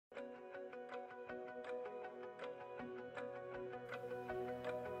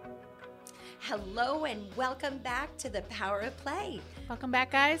Hello and welcome back to the Power of Play. Welcome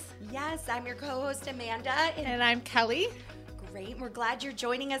back, guys. Yes, I'm your co-host Amanda. And I'm Kelly. Great. We're glad you're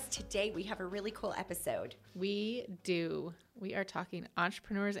joining us today. We have a really cool episode. We do. We are talking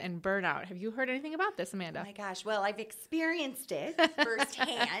entrepreneurs and burnout. Have you heard anything about this, Amanda? Oh my gosh. Well, I've experienced it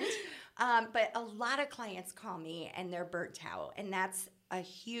firsthand, but a lot of clients call me and they're burnt out. And that's a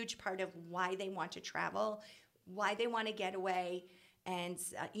huge part of why they want to travel, why they want to get away, and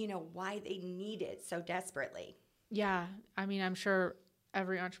why they need it so desperately. Yeah. I mean, I'm sure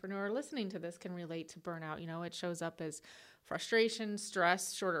every entrepreneur listening to this can relate to burnout. You know, it shows up as frustration,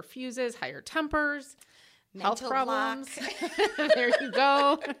 stress, shorter fuses, higher tempers, Mental health problems. block. There you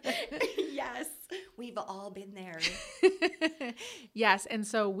go. Yes, we've all been there. Yes. And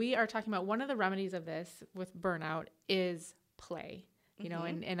so we are talking about one of the remedies of this with burnout is play. You know,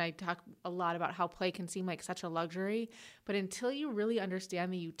 and I talk a lot about how play can seem like such a luxury, but until you really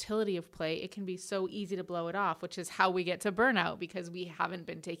understand the utility of play, it can be so easy to blow it off, which is how we get to burnout because we haven't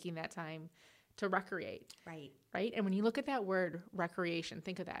been taking that time to recreate. Right. And when you look at that word recreation,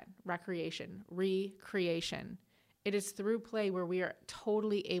 think of that. Recreation, recreation. It is through play where we are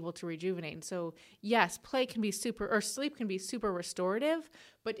totally able to rejuvenate. And so yes, play can be sleep can be super restorative,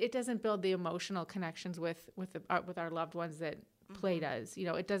 but it doesn't build the emotional connections with our loved ones that play does. You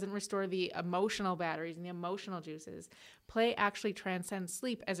know, it doesn't restore the emotional batteries and the emotional juices. Play actually transcends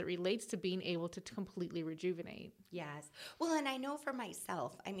sleep as it relates to being able to completely rejuvenate. Yes. Well, and I know for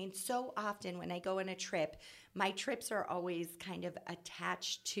myself, I mean, so often when I go on a trip, my trips are always kind of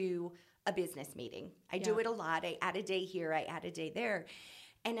attached to a business meeting. I do it a lot. I add a day here, I add a day there.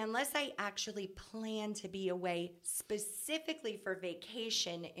 And unless I actually plan to be away specifically for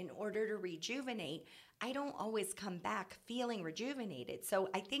vacation in order to rejuvenate, I don't always come back feeling rejuvenated. So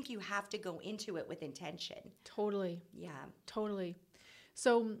I think you have to go into it with intention. Totally. Yeah. Totally.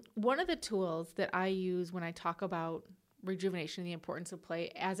 So one of the tools that I use when I talk about rejuvenation, the importance of play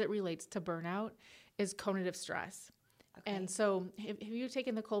as it relates to burnout, is cognitive stress. Okay. And so have you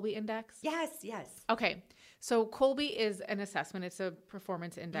taken the Kolbe Index? Yes. Okay. So Kolbe is an assessment. It's a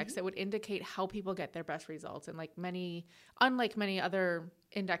performance index that would indicate how people get their best results. And unlike many other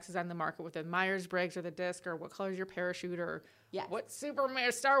indexes on the market with the Myers-Briggs or the DISC or what color is your parachute or what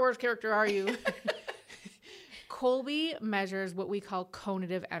Superman Star Wars character are you? Kolbe measures what we call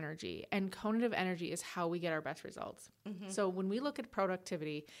cognitive energy, and cognitive energy is how we get our best results. So when we look at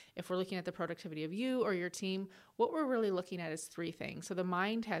productivity, if we're looking at the productivity of you or your team, what we're really looking at is three things. So the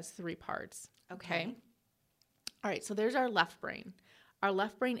mind has three parts. Okay. All right. So there's our left brain. Our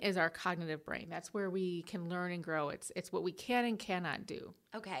left brain is our cognitive brain. That's where we can learn and grow. It's what we can and cannot do.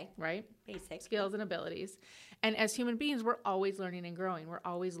 Okay. Right? Basic. Skills and abilities. And as human beings, we're always learning and growing. We're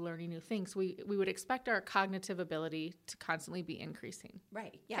always learning new things. We would expect our cognitive ability to constantly be increasing.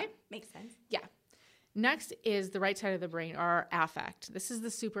 Right. Yeah. Okay? Makes sense. Yeah. Next is the right side of the brain, our affect. This is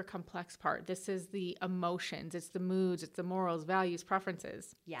the super complex part. This is the emotions. It's the moods. It's the morals, values,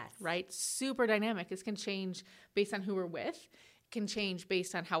 preferences. Yes. Right? Super dynamic. This can change based on who we're with. Can change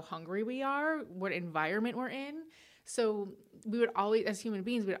based on how hungry we are, what environment we're in. So we would always, as human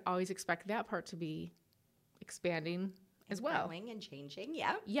beings, we'd always expect that part to be expanding as well. Growing and changing,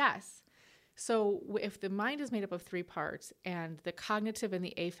 yeah. Yes. So if the mind is made up of three parts and the cognitive and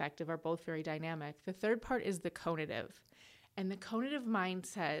the affective are both very dynamic, the third part is the cognitive. And the cognitive mind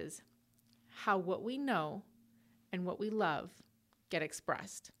says how what we know and what we love get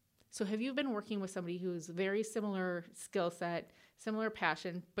expressed. So have you been working with somebody who's very similar skill set, similar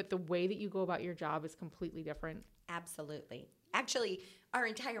passion, but the way that you go about your job is completely different? Absolutely. Actually, our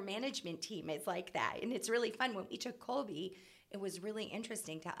entire management team is like that. And it's really fun. When we took Kolbe, it was really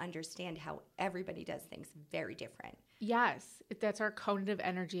interesting to understand how everybody does things very different. Yes, that's our cognitive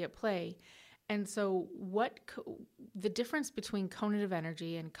energy at play. And so the difference between cognitive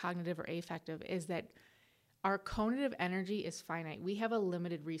energy and cognitive or affective is that our cognitive energy is finite. We have a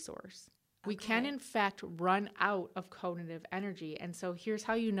limited resource. We can, in fact, run out of cognitive energy. And so here's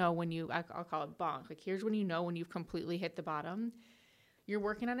how you know I'll call it bonk. Like here's when you know when you've completely hit the bottom. You're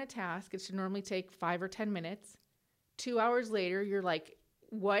working on a task. It should normally take 5 or 10 minutes. 2 hours later, you're like,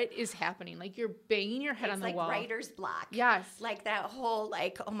 what is happening? Like you're banging your head on the wall. It's like writer's block. Yes. Like that whole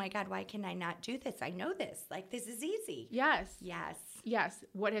oh my God, why can I not do this? I know this. Like this is easy. Yes. Yes. Yes.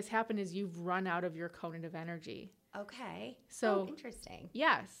 What has happened is you've run out of your cognitive energy. Okay. So interesting.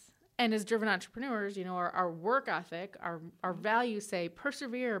 Yes. And as driven entrepreneurs, you know, our work ethic, our values say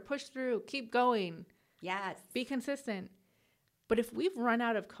persevere, push through, keep going. Yes. Be consistent. But if we've run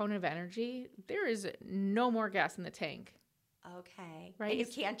out of cognitive energy, there is no more gas in the tank. Okay. Right? And you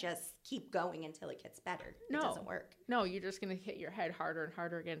can't just keep going until it gets better. No. It doesn't work. No, you're just going to hit your head harder and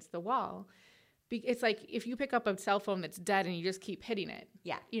harder against the wall. It's like if you pick up a cell phone that's dead and you just keep hitting it.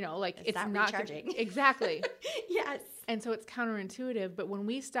 Yeah. Like it's not recharging. Exactly. Yes. And so it's counterintuitive, but when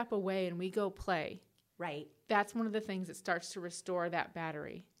we step away and we go play, right, that's one of the things that starts to restore that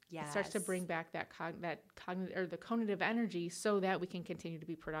battery. Yes. It starts to bring back that cognitive or the cognitive energy so that we can continue to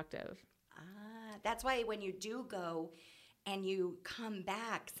be productive. That's why when you do go and you come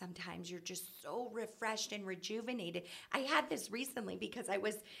back, sometimes you're just so refreshed and rejuvenated. I had this recently because I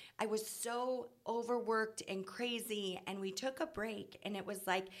was so overworked and crazy, and we took a break, and it was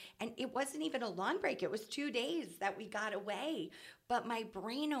like, and it wasn't even a long break. It was 2 days that we got away, but my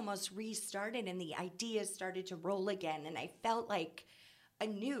brain almost restarted and the ideas started to roll again, and I felt like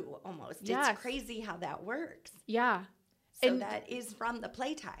anew almost. Yes. It's crazy how that works. Yeah. So and that is from the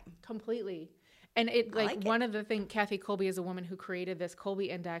playtime. Completely. And one of the things, Kathy Kolbe is a woman who created this Kolbe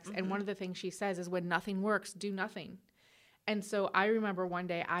Index. Mm-hmm. And one of the things she says is when nothing works, do nothing. And so I remember one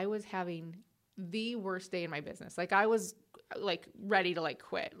day I was having the worst day in my business. Like I was like ready to like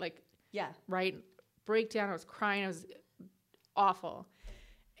quit. Like, yeah. Right. Breakdown. I was crying. I was awful.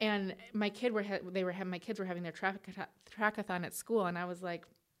 And my kids were having their trackathon at school. And I was like,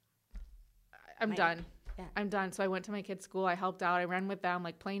 I'm done. Yeah. I'm done. So I went to my kids' school. I helped out. I ran with them,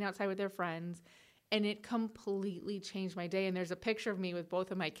 like playing outside with their friends. And it completely changed my day. And there's a picture of me with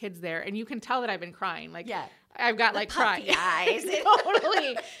both of my kids there. And you can tell that I've been crying. Like, yeah. I've got like crying eyes.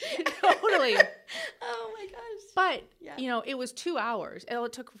 Totally. Oh my gosh. But, it was 2 hours. All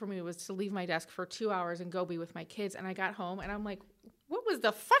it took for me was to leave my desk for 2 hours and go be with my kids. And I got home and I'm like, what was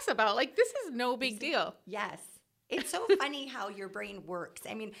the fuss about? Like, this is no big deal. Yes. It's so funny how your brain works.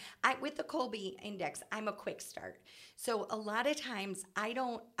 I mean, with the Kolbe Index, I'm a quick start. So a lot of times I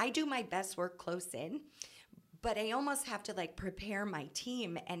do my best work close in, but I almost have to like prepare my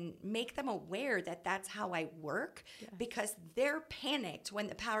team and make them aware that that's how I work because they're panicked when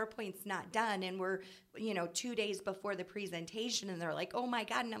the PowerPoint's not done and we're, 2 days before the presentation and they're like, oh my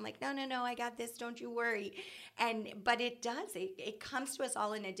God. And I'm like, no, I got this. Don't you worry. But it does, it comes to us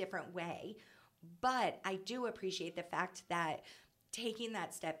all in a different way. But I do appreciate the fact that taking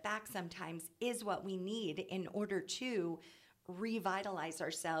that step back sometimes is what we need in order to revitalize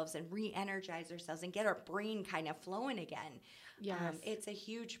ourselves and re-energize ourselves and get our brain kind of flowing again. Yes. It's a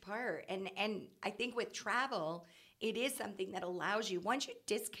huge part. And I think with travel, it is something that allows you, once you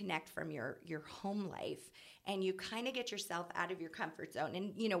disconnect from your home life and you kind of get yourself out of your comfort zone.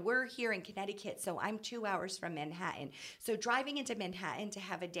 And, we're here in Connecticut, so I'm 2 hours from Manhattan. So driving into Manhattan to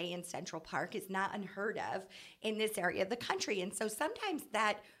have a day in Central Park is not unheard of in this area of the country. And so sometimes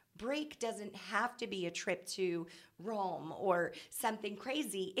that break doesn't have to be a trip to Rome or something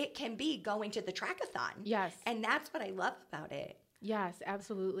crazy. It can be going to the trackathon. Yes. And that's what I love about it. Yes,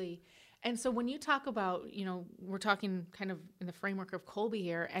 absolutely. And so when you talk about, we're talking kind of in the framework of Kolbe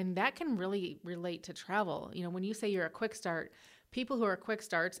here, and that can really relate to travel. When you say you're a quick start, people who are quick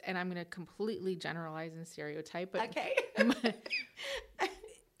starts, and I'm going to completely generalize and stereotype, but okay.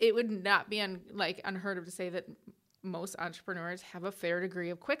 It would not be unheard of to say that most entrepreneurs have a fair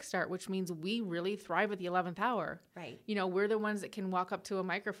degree of quick start, which means we really thrive at the 11th hour. Right. We're the ones that can walk up to a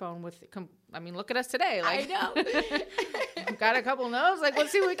microphone with, look at us today. Like, I know. Got a couple notes. Like,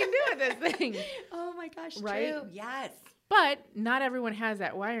 let's see what we can do with this thing. Oh my gosh. Right? True. Yes. But not everyone has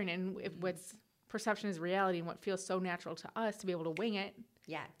that wiring. And what's perception is reality, and what feels so natural to us to be able to wing it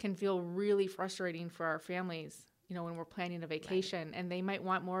can feel really frustrating for our families, when we're planning a vacation and they might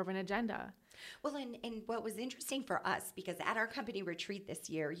want more of an agenda. Well, and what was interesting for us, because at our company retreat this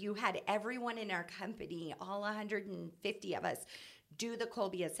year, you had everyone in our company, all 150 of us, do the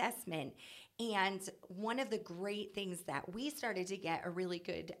Kolbe assessment. And one of the great things that we started to get a really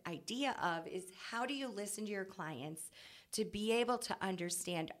good idea of is how do you listen to your clients to be able to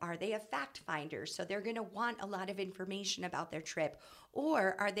understand, are they a fact finder? So they're going to want a lot of information about their trip.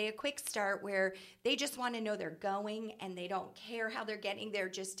 Or are they a quick start where they just want to know they're going and they don't care how they're getting there,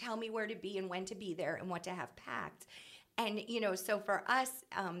 just tell me where to be and when to be there and what to have packed. And, so for us,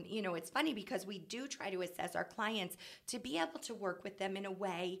 it's funny because we do try to assess our clients to be able to work with them in a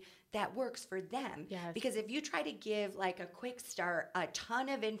way that works for them. Yes. Because if you try to give like a quick start, a ton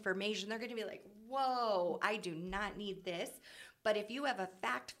of information, they're going to be like, whoa, I do not need this. But if you have a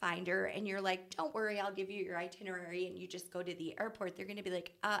fact finder and you're like, don't worry, I'll give you your itinerary and you just go to the airport, they're going to be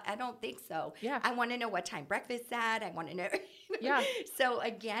like, I don't think so. Yeah. I want to know what time breakfast's at. I want to know. Yeah. So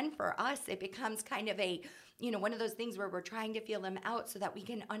again, for us, it becomes kind of a, one of those things where we're trying to feel them out so that we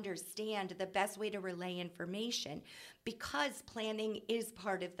can understand the best way to relay information, because planning is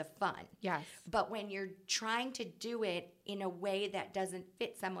part of the fun. Yes. But when you're trying to do it in a way that doesn't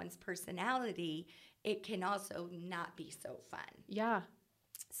fit someone's personality, it can also not be so fun. Yeah.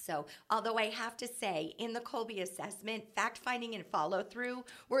 So, although I have to say, in the Kolbe assessment, fact finding and follow through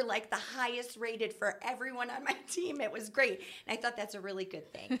were like the highest rated for everyone on my team. It was great. And I thought that's a really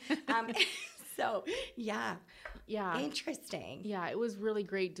good thing. So, yeah. Yeah. Interesting. Yeah, it was really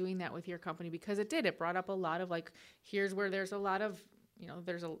great doing that with your company because it brought up a lot of like, here's where there's a lot of,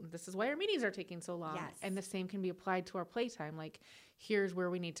 this is why our meetings are taking so long. Yes. And the same can be applied to our playtime. Like, here's where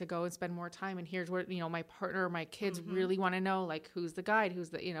we need to go and spend more time. And here's where, my partner, my kids really want to know, like, who's the guide, who's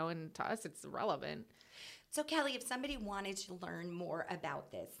the, and to us, it's relevant. So, Kelly, if somebody wanted to learn more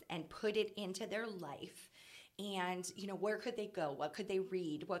about this and put it into their life, and, where could they go? What could they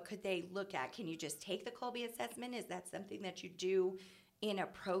read? What could they look at? Can you just take the Kolbe assessment? Is that something that you do in a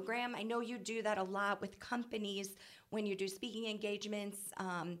program? I know you do that a lot with companies when you do speaking engagements.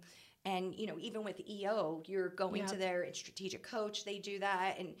 And, even with EO, you're going to their strategic coach. They do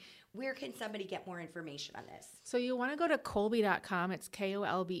that. And where can somebody get more information on this? So you want to go to Kolbe.com. It's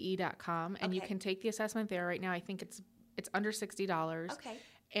KOLBE.com. And you can take the assessment there right now. I think it's under $60. Okay.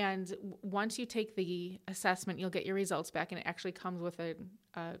 And once you take the assessment, you'll get your results back, and it actually comes with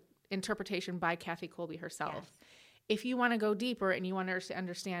an interpretation by Kathy Kolbe herself. Yes. If you want to go deeper and you want to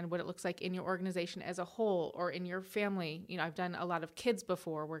understand what it looks like in your organization as a whole or in your family, I've done a lot of kids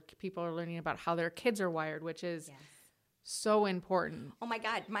before where people are learning about how their kids are wired, which is so important. Oh my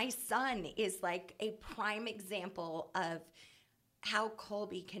God, my son is like a prime example of how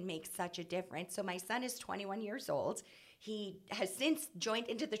Kolbe can make such a difference. So my son is 21 years old. He has since joined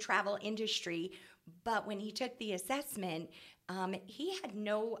into the travel industry, but when he took the assessment, he had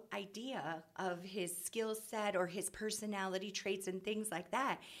no idea of his skill set or his personality traits and things like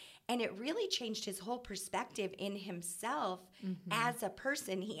that. And it really changed his whole perspective in himself as a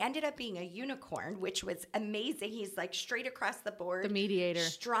person. He ended up being a unicorn, which was amazing. He's like straight across the board. The mediator.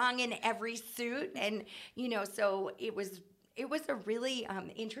 Strong in every suit. And, so it was a really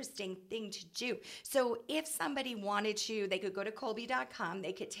interesting thing to do. So if somebody wanted to, they could go to Kolbe.com.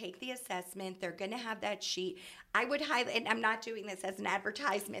 They could take the assessment. They're going to have that sheet. I would highlight, and I'm not doing this as an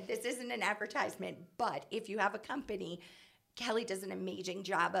advertisement. This isn't an advertisement. But if you have a company, Kelly does an amazing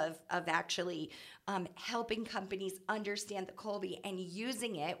job of actually helping companies understand the Kolbe and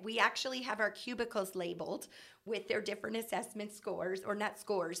using it. We actually have our cubicles labeled with their different assessment scores, or not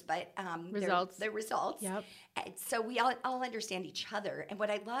scores, but results. Their results. Yep. And so we all understand each other. And what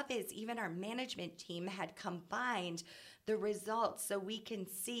I love is even our management team had combined the results so we can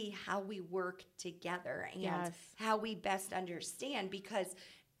see how we work together and how we best understand, because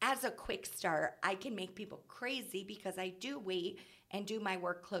as a quick start, I can make people crazy because I do wait and do my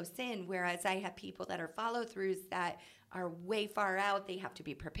work close in, whereas I have people that are follow-throughs that are way far out. They have to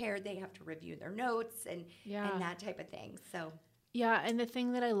be prepared. They have to review their notes and that type of thing. So yeah, and the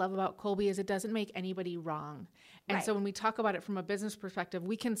thing that I love about Kolbe is it doesn't make anybody wrong. And so when we talk about it from a business perspective,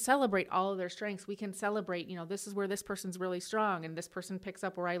 we can celebrate all of their strengths. We can celebrate, this is where this person's really strong and this person picks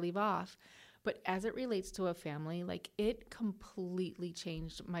up where I leave off. But as it relates to a family, like, it completely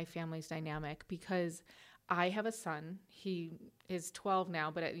changed my family's dynamic because I have a son. He is 12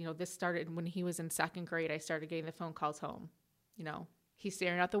 now, but this started when he was in second grade. I started getting the phone calls home. He's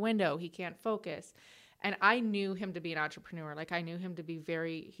staring out the window. He can't focus. And I knew him to be an entrepreneur. Like, I knew him to be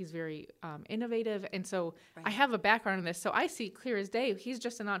he's very innovative. And so I have a background in this. So I see clear as day, he's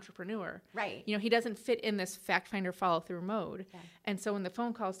just an entrepreneur. Right. He doesn't fit in this fact finder follow through mode. Yeah. And so when the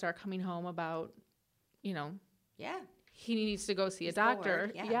phone calls start coming home about, he needs to go see a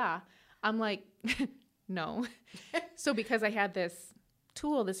doctor. Bored. I'm like, no. So because I had this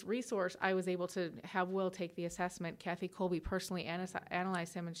tool, this resource, I was able to have Will take the assessment. Kathy Kolbe personally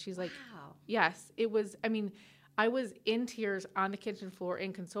analyzed him, and she's like, wow. Yes, it was, I was in tears on the kitchen floor,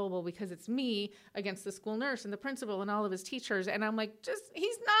 inconsolable, because it's me against the school nurse and the principal and all of his teachers, and I'm like,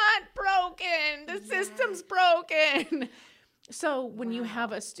 he's not broken. The system's broken. So when you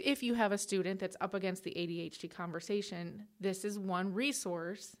have if you have a student that's up against the ADHD conversation, this is one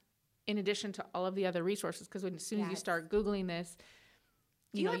resource in addition to all of the other resources, because as soon as you start Googling this,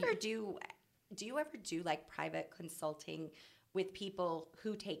 do you ever do like private consulting with people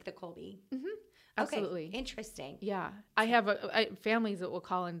who take the Kolbe? Mm-hmm. Absolutely. Okay. Interesting. Yeah. I have families that will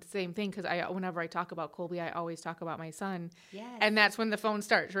call in the same thing, because whenever I talk about Kolbe, I always talk about my son. Yes. And that's when the phone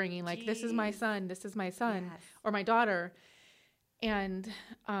starts ringing, like, this is my son, or my daughter. And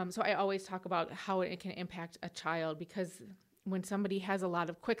so I always talk about how it can impact a child, because when somebody has a lot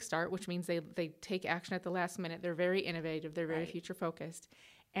of quick start, which means they take action at the last minute, they're very innovative, they're very future focused,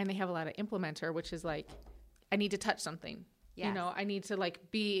 and they have a lot of implementer, which is like, I need to touch something. Yes. I need to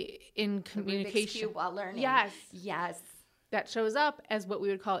be in communication. Rubik's Cube while learning. Yes. Yes. that shows up as what we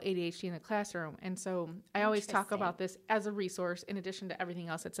would call ADHD in the classroom. And so I always talk about this as a resource in addition to everything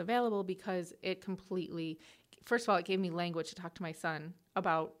else that's available, because it completely, first of all, it gave me language to talk to my son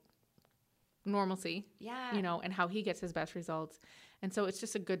about normalcy, you know, and how he gets his best results. And so it's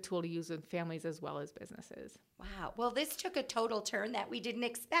just a good tool to use with families as well as businesses. Wow. Well, this took a total turn that we didn't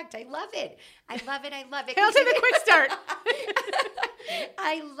expect. I love it. I love it. I love it. I'll take a quick start.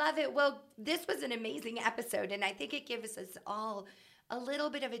 I love it. Well, this was an amazing episode, and I think it gives us all a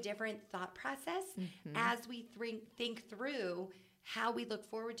little bit of a different thought process as we think through how we look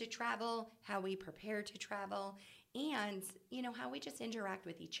forward to travel, how we prepare to travel, and, you know, how we just interact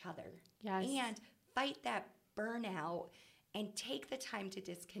with each other. Yes. And fight that burnout and take the time to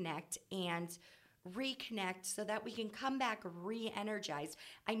disconnect and reconnect so that we can come back re-energized.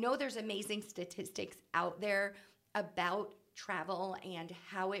 I know there's amazing statistics out there about travel and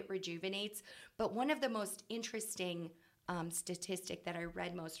how it rejuvenates, but one of the most interesting statistic that I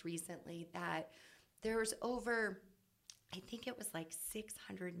read most recently, that there's over, I think it was like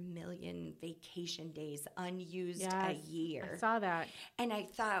 600 million vacation days unused a year. I saw that. And I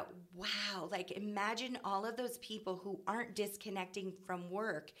thought, wow, like imagine all of those people who aren't disconnecting from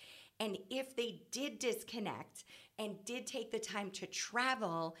work. And if they did disconnect and did take the time to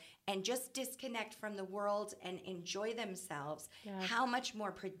travel and just disconnect from the world and enjoy themselves, how much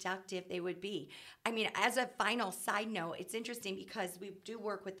more productive they would be. I mean, as a final side note, it's interesting because we do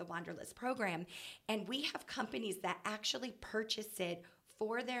work with the Wanderlust program, and we have companies that actually purchase it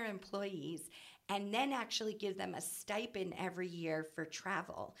for their employees and then actually give them a stipend every year for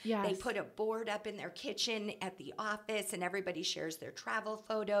travel. Yes. They put a board up in their kitchen at the office, and everybody shares their travel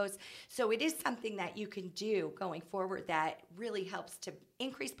photos. So it is something that you can do going forward that really helps to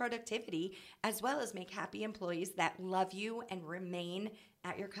increase productivity, as well as make happy employees that love you and remain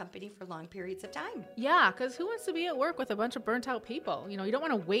at your company for long periods of time. Yeah, because who wants to be at work with a bunch of burnt out people? You know, you don't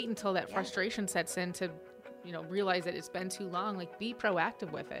want to wait until that frustration sets in to, you know, realize that it's been too long. Like, be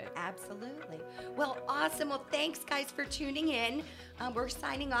proactive with it. Absolutely. Well, awesome. Well, thanks, guys, for tuning in. We're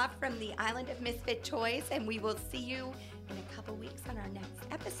signing off from the Island of Misfit Toys, and we will see you in a couple weeks on our next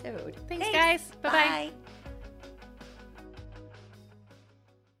episode. Thanks. Guys. Bye-bye. Bye.